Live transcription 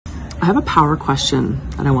I have a power question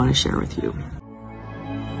that I want to share with you.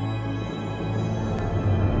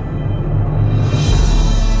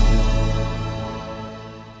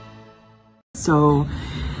 So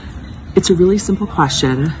it's a really simple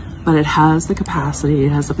question, but it has the capacity,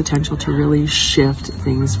 it has the potential to really shift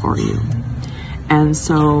things for you. And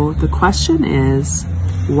so the question is,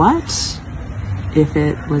 what if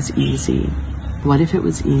it was easy? What if it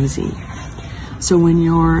was easy? So when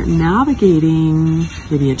you're navigating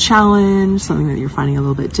maybe a challenge, something that you're finding a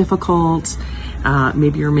little bit difficult,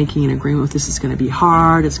 maybe you're making an agreement with this is going to be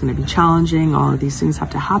hard, it's going to be challenging, all of these things have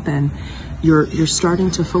to happen. You're starting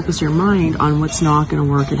to focus your mind on what's not going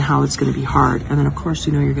to work and how it's going to be hard. And then of course,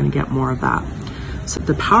 you know, you're going to get more of that. So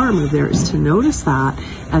the power move there is to notice that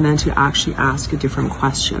and then to actually ask a different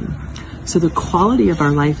question. So the quality of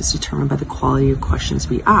our life is determined by the quality of questions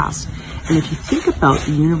we ask. And if you think about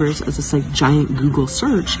the universe as this like giant Google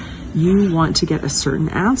search, you want to get a certain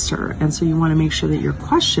answer. And so you want to make sure that your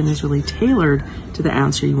question is really tailored to the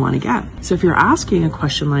answer you want to get. So if you're asking a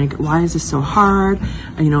question like, why is this so hard?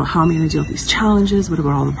 You know, how am I going to deal with these challenges? What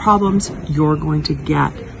about all the problems? You're going to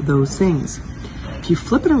get those things. If you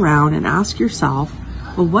flip it around and ask yourself,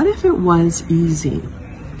 well, what if it was easy?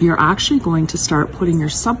 You're actually going to start putting your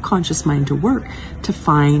subconscious mind to work to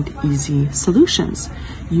find easy solutions.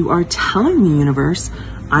 You are telling the universe,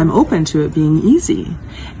 I'm open to it being easy.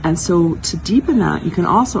 And so to deepen that, you can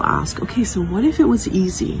also ask, okay, so what if it was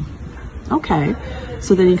easy? Okay,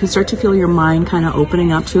 so then you can start to feel your mind kind of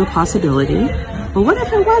opening up to a possibility. Well, what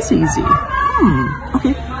if it was easy?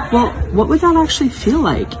 Okay, well, what would that actually feel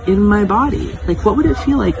like in my body? Like, what would it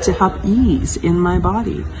feel like to have ease in my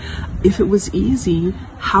body? If it was easy,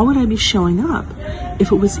 how would I be showing up?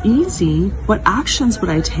 If it was easy, what actions would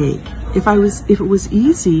I take? If it was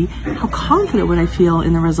easy, how confident would I feel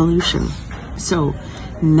in the resolution? So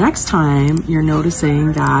next time you're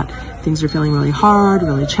noticing that things are feeling really hard,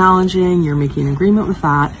 really challenging, you're making an agreement with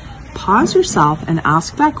that, pause yourself and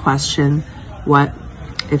ask that question, what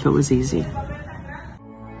if it was easy?